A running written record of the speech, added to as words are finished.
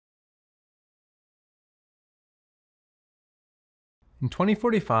In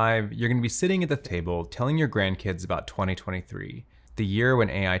 2045, you're going to be sitting at the table telling your grandkids about 2023, the year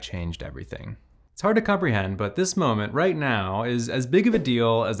when AI changed everything. It's hard to comprehend, but this moment right now is as big of a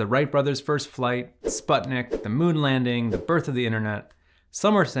deal as the Wright brothers' first flight, Sputnik, the moon landing, the birth of the internet.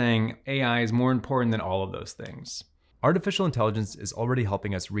 Some are saying AI is more important than all of those things. Artificial intelligence is already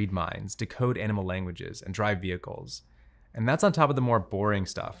helping us read minds, decode animal languages, and drive vehicles. And that's on top of the more boring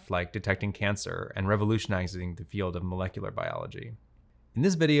stuff like detecting cancer and revolutionizing the field of molecular biology. In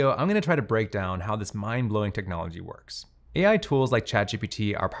this video, I'm going to try to break down how this mind-blowing technology works. AI tools like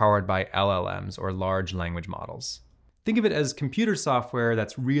ChatGPT are powered by LLMs, or large language models. Think of it as computer software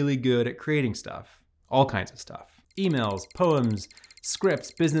that's really good at creating stuff. All kinds of stuff. Emails, poems,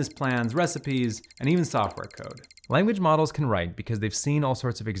 scripts, business plans, recipes, and even software code. Language models can write because they've seen all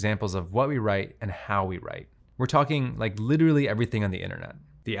sorts of examples of what we write and how we write. We're talking like literally everything on the internet.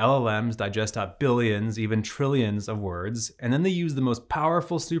 The LLMs digest up billions, even trillions of words, and then they use the most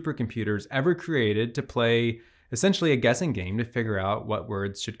powerful supercomputers ever created to play essentially a guessing game to figure out what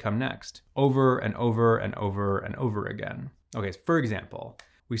words should come next, over and over and over and over again. Okay, so for example,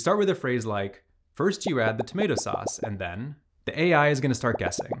 we start with a phrase like, first you add the tomato sauce, and then the AI is going to start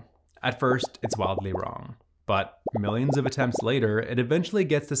guessing. At first, it's wildly wrong. But millions of attempts later, it eventually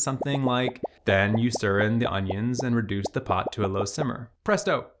gets to something like, then you stir in the onions and reduce the pot to a low simmer.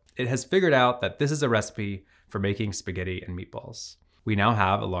 Presto! It has figured out that this is a recipe for making spaghetti and meatballs. We now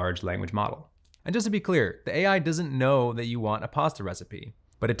have a large language model. And just to be clear, the AI doesn't know that you want a pasta recipe,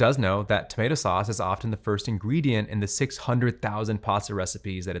 but it does know that tomato sauce is often the first ingredient in the 600,000 pasta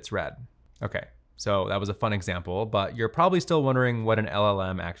recipes that it's read. Okay, so that was a fun example, but you're probably still wondering what an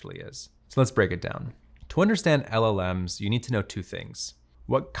LLM actually is. So let's break it down. To understand LLMs, you need to know two things.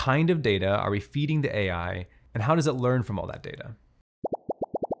 What kind of data are we feeding the AI, and how does it learn from all that data?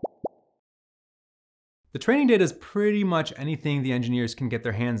 The training data is pretty much anything the engineers can get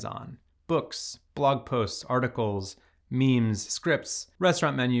their hands on. Books, blog posts, articles, memes, scripts,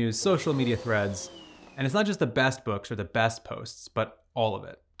 restaurant menus, social media threads. And it's not just the best books or the best posts, but all of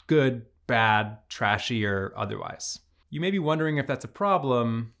it. Good, bad, trashy, or otherwise. You may be wondering if that's a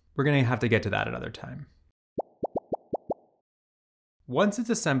problem. We're going to have to get to that another time. Once it's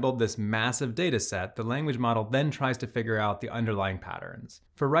assembled this massive data set, the language model then tries to figure out the underlying patterns.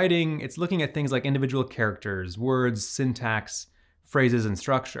 For writing, it's looking at things like individual characters, words, syntax, phrases, and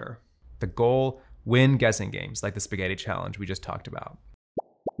structure. The goal, win guessing games like the spaghetti challenge we just talked about.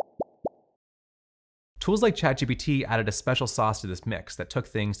 Tools like ChatGPT added a special sauce to this mix that took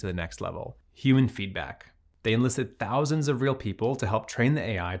things to the next level: human feedback. They enlisted thousands of real people to help train the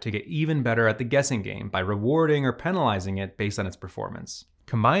AI to get even better at the guessing game by rewarding or penalizing it based on its performance.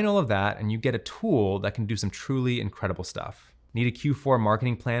 Combine all of that and you get a tool that can do some truly incredible stuff. Need a Q4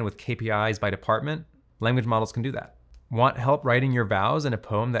 marketing plan with KPIs by department? Language models can do that. Want help writing your vows in a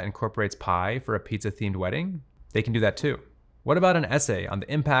poem that incorporates pie for a pizza-themed wedding? They can do that too. What about an essay on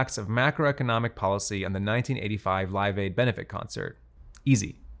the impacts of macroeconomic policy on the 1985 Live Aid benefit concert?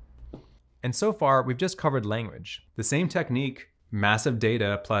 Easy. And so far, we've just covered language. The same technique, massive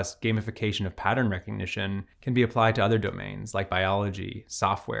data plus gamification of pattern recognition, can be applied to other domains like biology,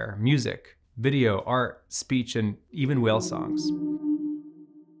 software, music, video, art, speech, and even whale songs.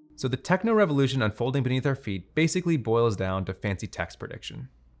 So the techno revolution unfolding beneath our feet basically boils down to fancy text prediction.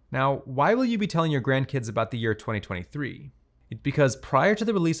 Now, why will you be telling your grandkids about the year 2023? It's because prior to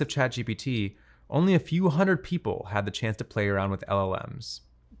the release of ChatGPT, only a few hundred people had the chance to play around with LLMs.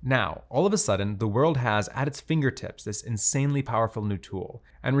 Now, all of a sudden, the world has at its fingertips this insanely powerful new tool,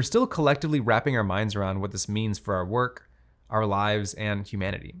 and we're still collectively wrapping our minds around what this means for our work, our lives, and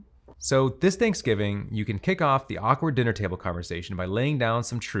humanity. So this Thanksgiving, you can kick off the awkward dinner table conversation by laying down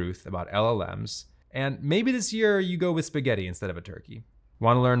some truth about LLMs, and maybe this year you go with spaghetti instead of a turkey.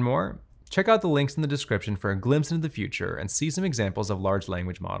 Want to learn more? Check out the links in the description for a glimpse into the future and see some examples of large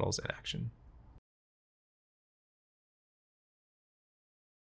language models in action.